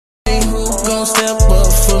gon' step up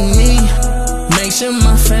for me. Make sure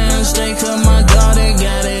my fans stay, cause my daughter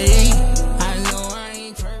gotta eat. I know I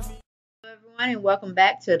ain't perfect. Hello everyone, and welcome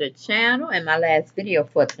back to the channel. And my last video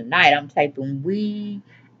for tonight, I'm typing wee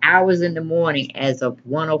hours in the morning as of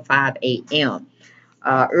 1:05 a.m.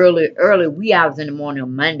 Early wee hours in the morning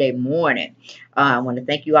on Monday morning. I want to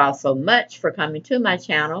thank you all so much for coming to my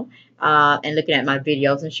channel and looking at my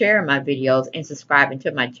videos and sharing my videos and subscribing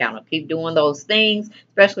to my channel. Keep doing those things,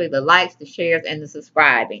 especially the likes, the shares, and the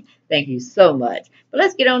subscribing. Thank you so much. But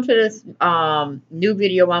let's get on to this new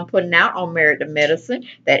video I'm putting out on Married to Medicine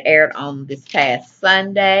that aired on this past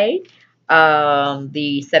Sunday,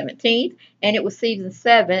 the 17th, and it was season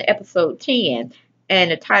 7, episode 10. And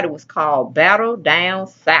the title was called Battle Down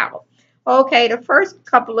South. Okay, the first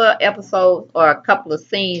couple of episodes, or a couple of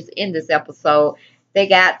scenes in this episode, they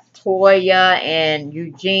got Toya and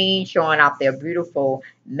Eugene showing off their beautiful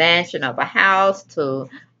mansion of a house to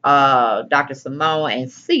Dr. Simone and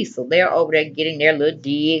Cecil. They're over there getting their little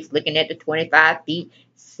digs, looking at the 25 feet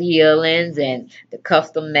ceilings and the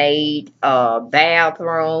custom-made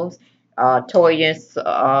bathrooms.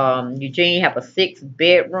 Toya and Eugene have a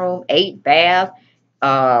 6-bedroom, 8-bath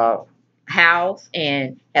house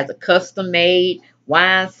and has a custom made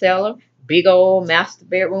wine cellar, big old master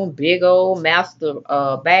bedroom, big old master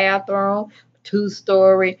bathroom,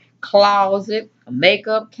 2-story closet, a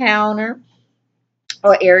makeup counter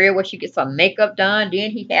or area where she gets some makeup done. Then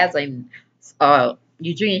he has a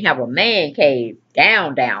Eugene have a man cave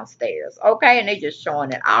downstairs. Okay, and they just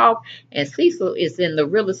showing it off. And Cecil is in the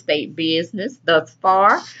real estate business thus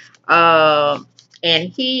far. And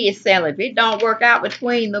he is selling. If it don't work out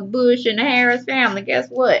between the Bush and the Harris family, guess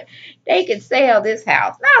what? They can sell this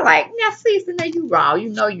house. Now, like, now, Cecil, now you wrong. You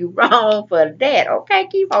know you wrong for that. Okay,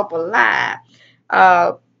 keep hope alive.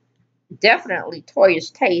 Definitely,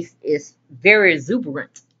 Toya's taste is very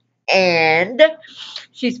exuberant. And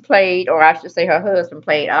she's played, or I should say her husband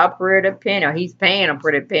played a pretty penny, or he's paying a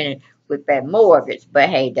pretty penny with that mortgage.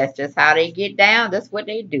 But hey, that's just how they get down. That's what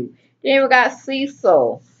they do. Then we got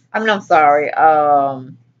Cecil. I'm sorry.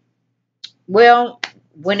 Well,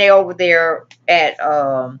 when they over there at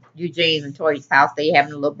Eugene's and Toya's house, they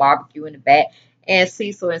having a little barbecue in the back. And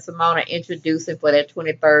Cecil and Simona introducing for their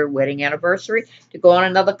 23rd wedding anniversary to go on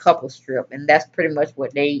another couples trip. And that's pretty much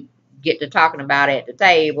what they get to talking about at the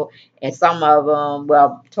table. And some of them,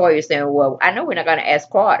 well, Toya saying, well, I know we're not going to ask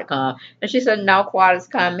Quad to come. And she said, no, Quad is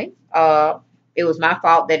coming. It was my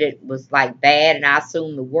fault that it was like bad, and I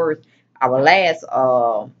assumed the worst. Our last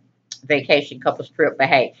vacation couples trip, but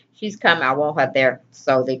hey, she's coming. I want her there.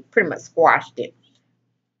 So they pretty much squashed it.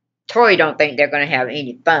 Toya don't think they're going to have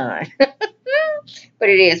any fun. But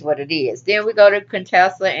it is what it is. Then we go to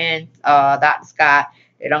Contessa and Dr. Scott.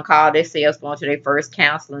 They don't call themselves going to their first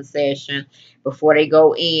counseling session. Before they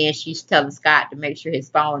go in, she's telling Scott to make sure his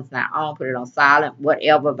phone is not on, put it on silent,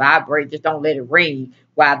 whatever, vibrate, just don't let it ring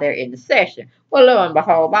while they're in the session. Well, lo and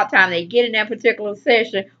behold, by the time they get in that particular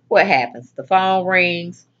session, what happens? The phone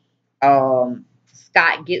rings.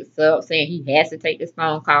 Scott gets up saying he has to take this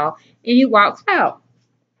phone call, and he walks out,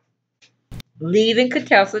 leaving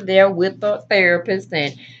Contessa there with the therapist,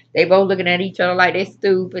 and they both looking at each other like they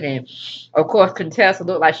stupid. And of course, Contessa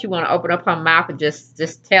looked like she want to open up her mouth and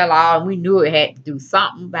just tell all. And we knew it had to do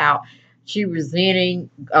something about she resenting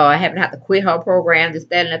having to have to quit her program, this,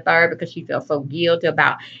 that, and the third, because she felt so guilty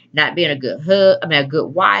about not being a good a good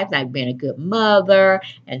wife, not being a good mother,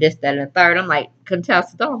 and this, that, and the third. I'm like,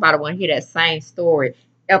 Contessa, don't nobody want to hear that same story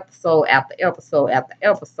episode after episode after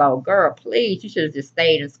episode. Girl, please, you should have just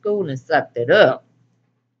stayed in school and sucked it up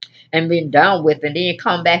and been done with, and then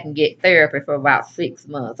come back and get therapy for about 6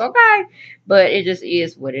 months, okay? But it just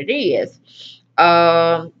is what it is.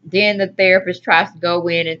 Then the therapist tries to go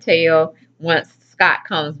in and tell, once Scott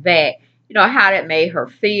comes back, you know, how that made her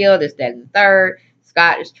feel, this, that, and the third.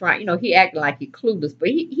 Scott is trying, you know, he acting like he clueless, but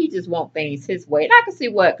he just wants things his way. And I can see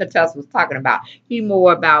what Contessa was talking about. He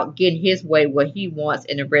more about getting his way, what he wants,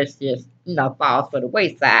 and the rest just, you know, falls for the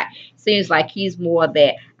wayside. Seems like he's more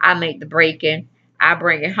that I make the breaking, I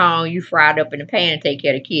bring it home, you fry it up in the pan and take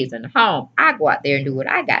care of the kids in the home. I go out there and do what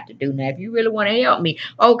I got to do. Now, if you really want to help me,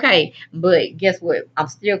 okay. But guess what? I'm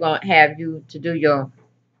still going to have you to do your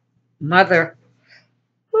mother,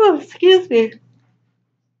 oh, excuse me,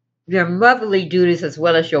 your motherly duties as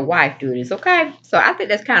well as your wife duties, okay? So I think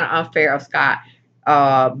that's kind of unfair of Scott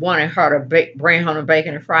wanting her to bring home the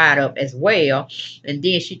bacon and fry it up as well. And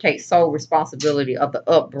then she takes sole responsibility of the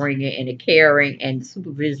upbringing and the caring and the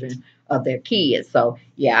supervision of their kids. So,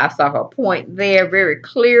 yeah, I saw her point there very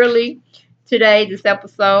clearly today, this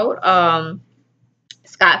episode.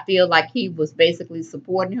 Scott feels like he was basically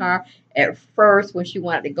supporting her at first when she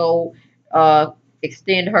wanted to go uh,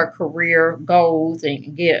 extend her career goals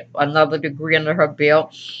and get another degree under her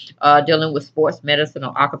belt, dealing with sports medicine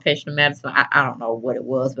or occupational medicine. I don't know what it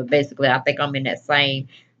was, but basically, I think I'm in that same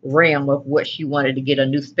realm of what she wanted to get a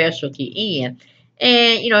new specialty in.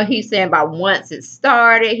 And, he's saying about once it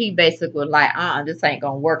started, he basically was like, this ain't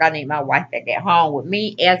going to work. I need my wife back at home with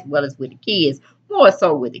me as well as with the kids, more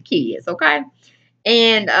so with the kids, okay?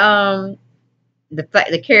 And the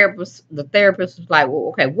therapist was like, well,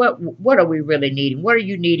 okay, what are we really needing? What are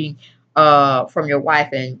you needing from your wife,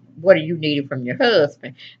 and what are you needing from your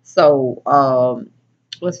husband? So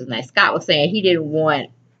what's his name? Scott was saying he didn't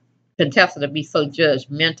want contestant to be so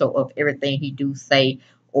judgmental of everything he do say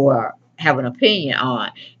or have an opinion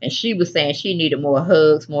on. And she was saying she needed more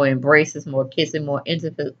hugs, more embraces, more kissing, more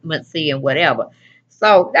intimacy, and whatever.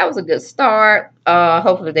 So that was a good start.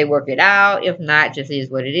 Hopefully they work it out. If not, just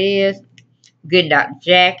is what it is. Good Dr.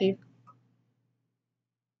 Jackie.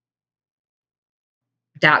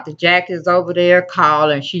 Dr. Jackie is over there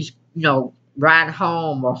calling. She's, riding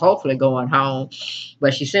home or hopefully going home.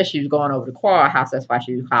 But she said she was going over to Quad house. That's why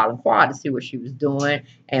she was calling Quad to see what she was doing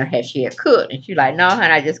and had she had cooked. And she's like, no,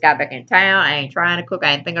 honey, I just got back in town. I ain't trying to cook.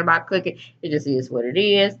 I ain't thinking about cooking. It just is what it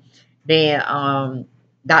is. Then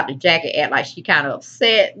Dr. Jackie act like she kind of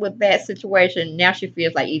upset with that situation. Now she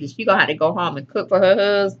feels like either she gonna have to go home and cook for her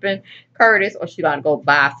husband, Curtis, or she gonna go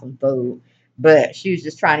buy some food. But she was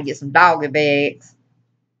just trying to get some doggy bags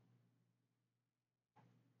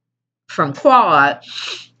from Quad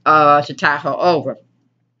to tie her over.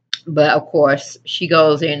 But of course, she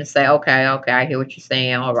goes in and say, okay, I hear what you're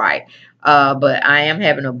saying. All right. But I am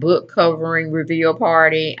having a book covering reveal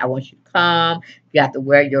party. I want you to come. You have to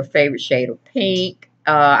wear your favorite shade of pink.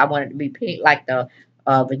 I want it to be pink like the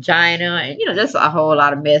vagina. And, that's a whole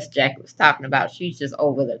lot of mess Jackie was talking about. She's just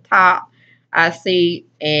over the top, I see.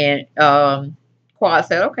 And Quad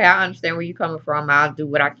said, okay, I understand where you're coming from. I'll do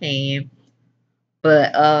what I can.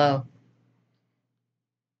 But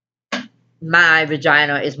my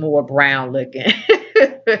vagina is more brown looking.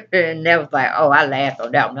 And that was like, oh, I laughed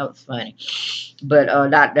on that one. That was funny. But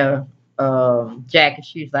Dr. Jackie,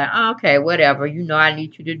 she's like, oh, okay, whatever. I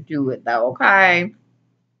need you to do it though, okay?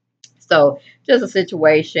 So just a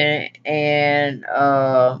situation, and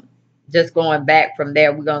just going back from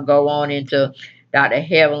there, we're gonna go on into Dr.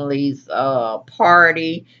 Heavenly's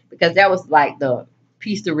party, because that was like the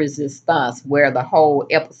piece de resistance where the whole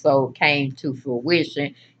episode came to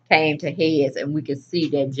fruition, came to heads, and we could see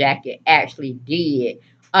that Jackie actually did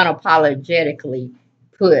unapologetically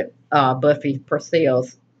put Buffy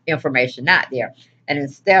Purcell's information out there, and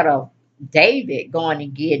instead of David going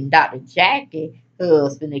and getting Dr. Jackie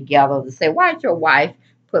husband together to say, why'd your wife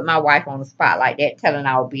put my wife on the spot like that, telling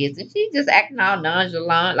our business? She just acting all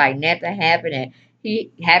nonchalant, like nothing happened, and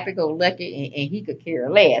he happy go lucky, and he could care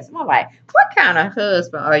less. And I'm like, what kind of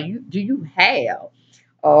husband do you have?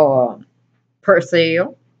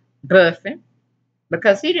 Purcell, Buffy,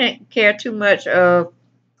 because he didn't care too much of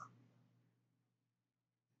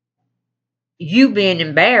you being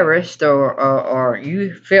embarrassed, or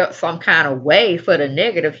you felt some kind of way for the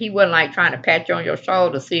negative. He wasn't like trying to pat you on your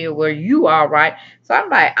shoulder, see where you are, right? So I'm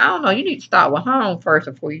like, I don't know. You need to start with home first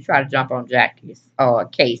before you try to jump on Jackie's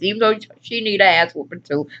case. Even though she need an ass whooping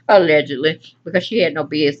too, allegedly, because she had no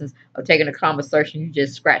business of taking a conversation you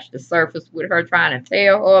just scratched the surface with her trying to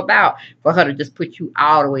tell her about, for her to just put you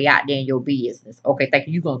all the way out there in your business. Okay, thank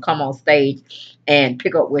you. You're gonna come on stage and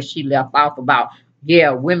pick up where she left off about,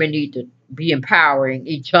 yeah, women need to be empowering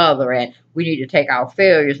each other, and we need to take our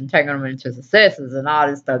failures and turn them into successes, and all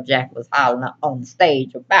this stuff Jack was hollering on the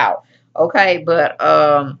stage about. Okay, but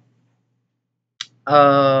um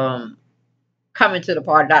coming to the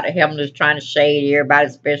party, Dr. Helen is trying to shade everybody,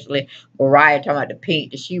 especially Mariah, talking about the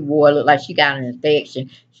pink that she wore. Looked like she got an infection.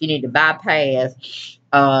 She need to bypass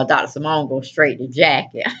Dr. Simone, go straight to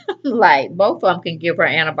Jackie. Like, both of them can give her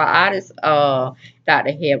antibiotics, Dr.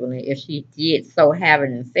 Heavenly, if she did so have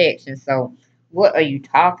an infection. So what are you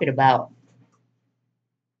talking about?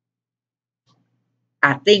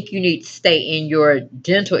 I think you need to stay in your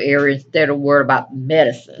dental area instead of worry about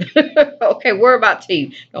medicine. Okay, worry about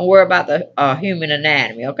teeth. Don't worry about the human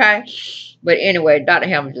anatomy, okay? But anyway, Dr.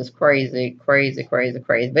 Hammond just crazy, crazy, crazy,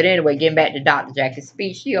 crazy. But anyway, getting back to Dr. Jackie's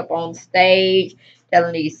speech, she up on stage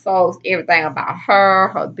telling these folks everything about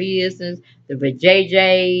her business, the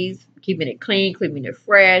JJs, keeping it clean, keeping it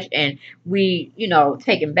fresh, and we,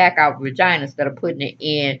 taking back our vagina instead of putting it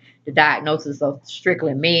in the diagnosis of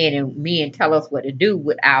strictly men, and men tell us what to do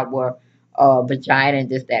with our vagina and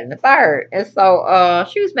this, that, and the third. And so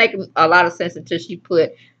she was making a lot of sense until she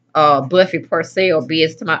put Buffy Purcell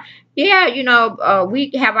biz to my, yeah,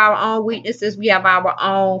 we have our own weaknesses, we have our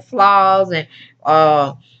own flaws, and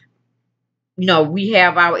uh we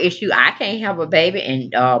have our issue. I can't have a baby,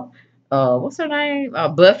 and what's her name?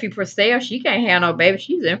 Buffy Purcell, she can't have no baby.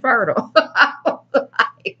 She's infertile.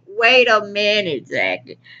 Like, wait a minute,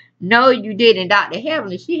 Jackie. No, you didn't. Dr.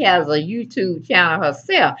 Heavenly, she has a YouTube channel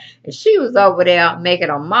herself, and she was over there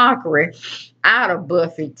making a mockery out of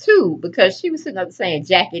Buffy too, because she was sitting up saying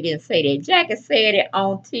Jackie didn't say that. Jackie said it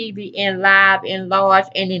on TV, in live, in large,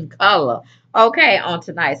 and in color. Okay, on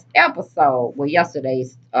tonight's episode, well,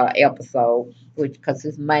 yesterday's episode, which because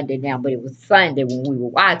it's Monday now, but it was Sunday when we were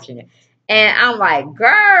watching it. And I'm like,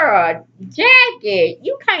 girl, Jackie,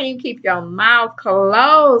 you can't even keep your mouth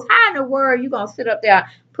closed. How in the world you gonna sit up there,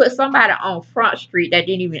 put somebody on Front Street that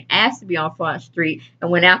didn't even ask to be on Front Street,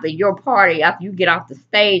 and when after your party, after you get off the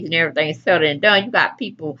stage and everything's settled and done, you got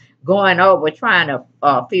people going over trying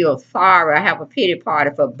to feel sorry or have a pity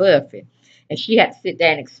party for Buffy, and she had to sit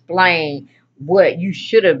there and explain what you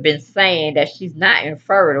should have been saying, that she's not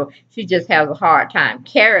infertile. She just has a hard time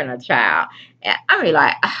carrying a child. And I mean,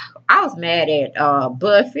 like, I was mad at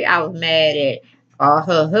Buffy. I was mad at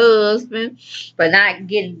her husband for not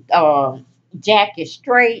getting Jackie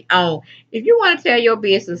straight on. If you want to tell your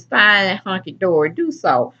business, fine and hunky dory, do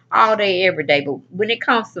so all day, every day. But when it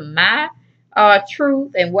comes to my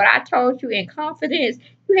truth and what I told you in confidence,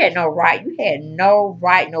 you had no right. You had no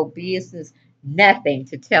right, no business, nothing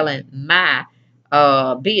to telling my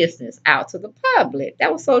business out to the public.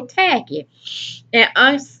 That was so tacky and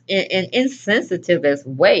and insensitive as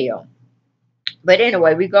well. But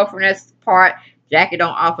anyway, we go from this part. Jackie don't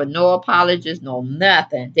offer no apologies, no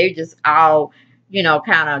nothing. They just all,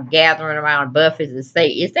 kind of gathering around Buffy to say,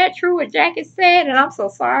 "Is that true what Jackie said?" And I'm so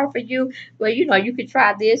sorry for you. Well, you could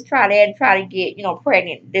try this, try that, and try to get,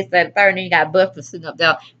 pregnant, this, that, and third. And then you got Buffy sitting up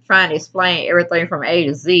there trying to explain everything from A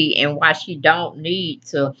to Z and why she don't need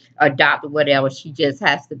to adopt or whatever. She just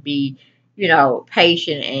has to be,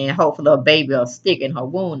 patient, and hopefully a baby will stick in her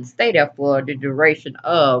womb and stay there for the duration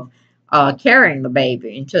of carrying the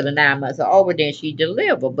baby until the 9 months are over. Then she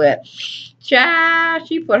delivered. But child,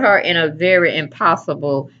 she put her in a very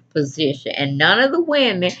impossible position. And none of the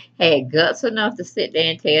women had guts enough to sit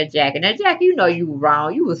there and tell Jackie. Now, Jackie, you were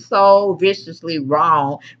wrong. You were so viciously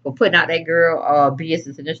wrong for putting out that girl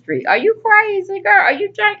business in the street. Are you crazy, girl? Are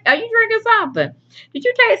you drinking something? Did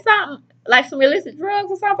you take something? Like some illicit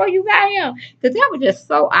drugs or something you got him? Because that was just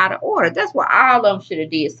so out of order. That's what all of them should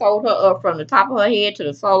have did. Sold her up from the top of her head to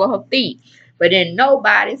the sole of her feet. But then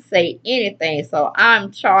nobody say anything. So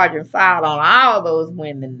I'm charging foul on all those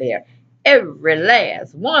women there. Every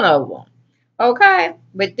last one of them. Okay?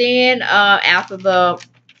 But then after the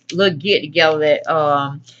little get together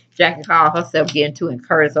that Jackie called herself getting too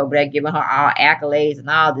encouraged over there, giving her all accolades and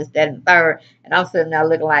all this, that, and third. And I'm sitting there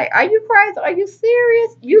looking like, are you crazy? Are you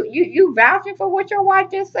serious? You vouching for what your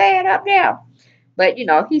wife just said up there? But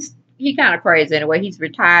he kind of crazy anyway. He's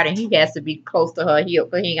retired and he has to be close to her heel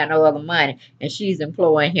because he ain't got no other money. And she's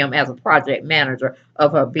employing him as a project manager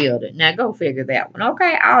of her building. Now go figure that one.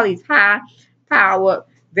 Okay, all these high power,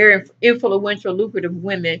 very influential, lucrative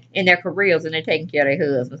women in their careers, and they're taking care of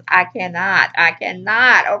their husbands. I cannot.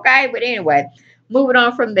 Okay, but anyway, moving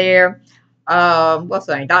on from there. What's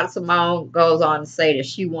her name? Dr. Simone goes on to say that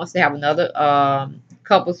she wants to have another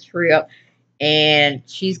couples trip, and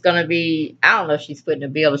she's gonna be, I don't know if she's footing the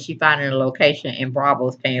bill or she finding a location and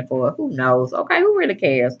Bravo's paying for it. Who knows? Okay, who really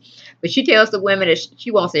cares? But she tells the women that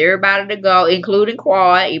she wants everybody to go, including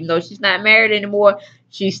Quad, even though she's not married anymore.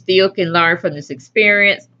 She still can learn from this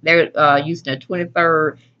experience. They're using their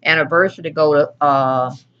 23rd anniversary to go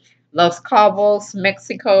to Los Cabos,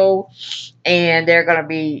 Mexico, and they're gonna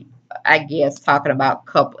be, I guess, talking about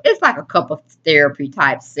couple. It's like a couple therapy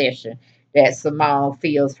type session that Simone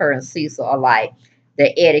feels her and Cecil are like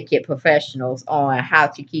the etiquette professionals on how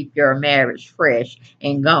to keep your marriage fresh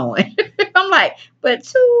and going. I'm like, but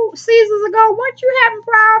 2 seasons ago, weren't you having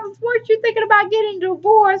problems? Weren't you thinking about getting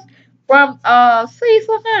divorced from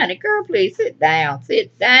Cecil? Honey, girl, please sit down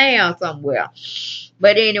somewhere.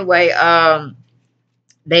 But anyway,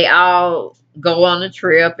 they all go on the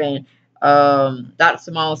trip, and Dr.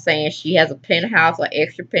 Simone saying she has a penthouse, an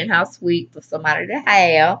extra penthouse suite for somebody to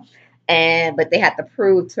have, and but they have to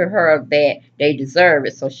prove to her that they deserve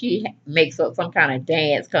it. So she makes up some kind of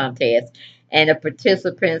dance contest, and the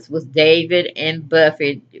participants was David and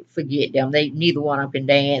Buffy. Forget them; they neither one of them can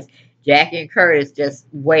dance. Jackie and Curtis just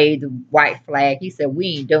waved the white flag. He said,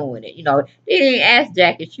 "We ain't doing it." They didn't ask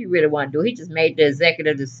Jackie if she really wanted to do it. He just made the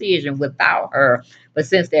executive decision without her. But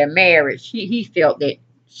since they're married, he felt that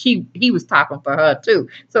he was talking for her too.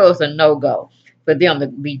 So it's a no go. for them to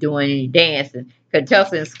be doing any dancing.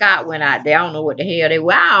 Contessa and Scott went out there. I don't know what the hell they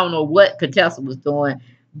were. I don't know what Contessa was doing,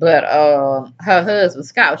 but her husband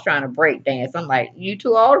Scott was trying to break dance. I'm like, you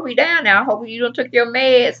too old to be down now. I hope you don't took your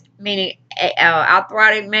meds, meaning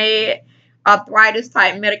arthritis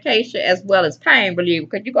type medication as well as pain reliever,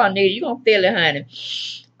 because you're gonna need it. You're gonna feel it, honey.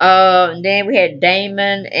 And then we had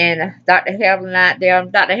Damon and Dr. Helen out there.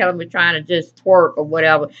 Dr. Helen was trying to just twerk or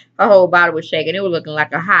whatever. Her whole body was shaking. It was looking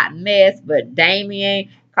like a hot mess. But Damien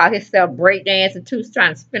caught himself breakdancing too,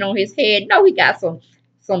 trying to spin on his head. No, he got some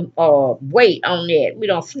weight on that. We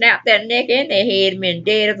don't snap that neck and that head, been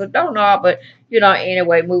dead as a doorknob. But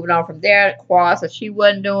anyway, moving on from there, Quas, so she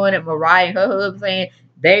wasn't doing it. Mariah and her husband saying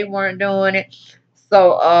they weren't doing it.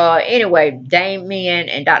 So anyway, Damien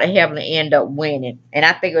and Dr. Heavenly end up winning. And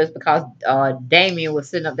I think it was because Damien was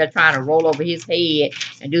sitting up there trying to roll over his head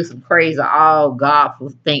and do some crazy all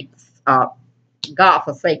God-forsaken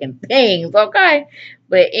things, okay?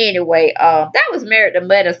 But anyway, that was Married to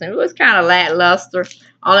Medicine. It was kind of lackluster.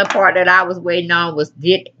 Only part that I was waiting on was,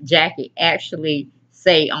 did Jackie actually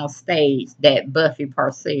say on stage that Buffy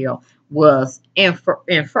Purcell was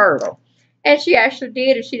infertile? And she actually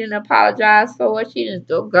did, and she didn't apologize for it. She didn't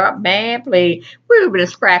do, girl, man, please. We would have been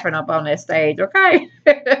scrapping up on that stage, okay?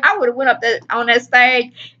 I would have went up on that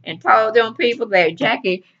stage and told them people that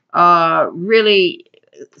Jackie really,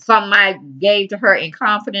 something I gave to her in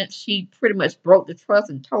confidence. She pretty much broke the trust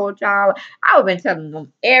and told y'all. I would have been telling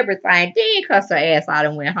them everything. Then cuss her ass out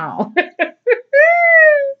and went home.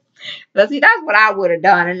 But see, that's what I would have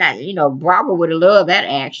done. And that, Barbara would have loved that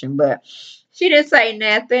action. But she didn't say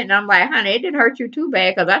nothing. And I'm like, honey, it didn't hurt you too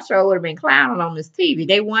bad, because I sure would have been clowning on this TV.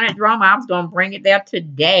 They wanted drama. I was going to bring it there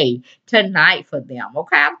tonight for them.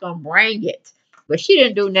 Okay, I was going to bring it. But she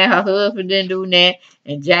didn't do that. Her husband didn't do that.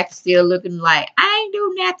 And Jack's still looking like, I ain't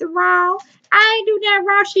do nothing wrong. I ain't do nothing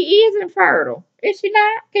wrong. She is infertile. Is she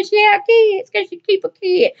not? Can she have kids? Can she keep a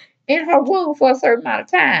kid in her womb for a certain amount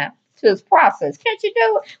of time to this process? Can't you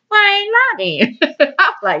do it? Why ain't lying?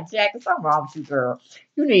 I'm like, Jack, something wrong with you, girl.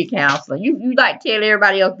 You need counseling. You like tell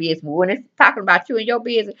everybody else business, but when it's talking about you and your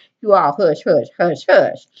business, you all hush, hush, hush,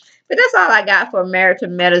 hush. But that's all I got for Married to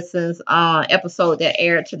Medicine's episode that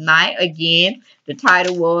aired tonight. Again, the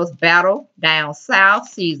title was Battle Down South,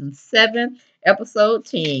 Season 7, Episode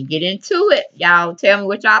 10. Get into it. Y'all tell me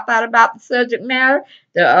what y'all thought about the subject matter.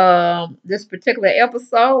 This particular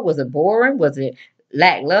episode, was it boring? Was it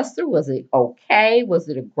lackluster? Was it okay? Was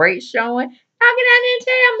it a great showing? How can I didn't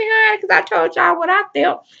tell me, honey? Because I told y'all what I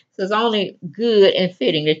felt. So it's only good and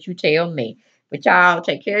fitting that you tell me. But y'all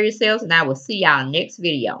take care of yourselves, and I will see y'all next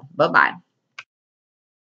video. Bye-bye.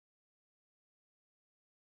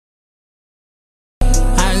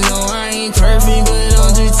 I know I ain't perfect, but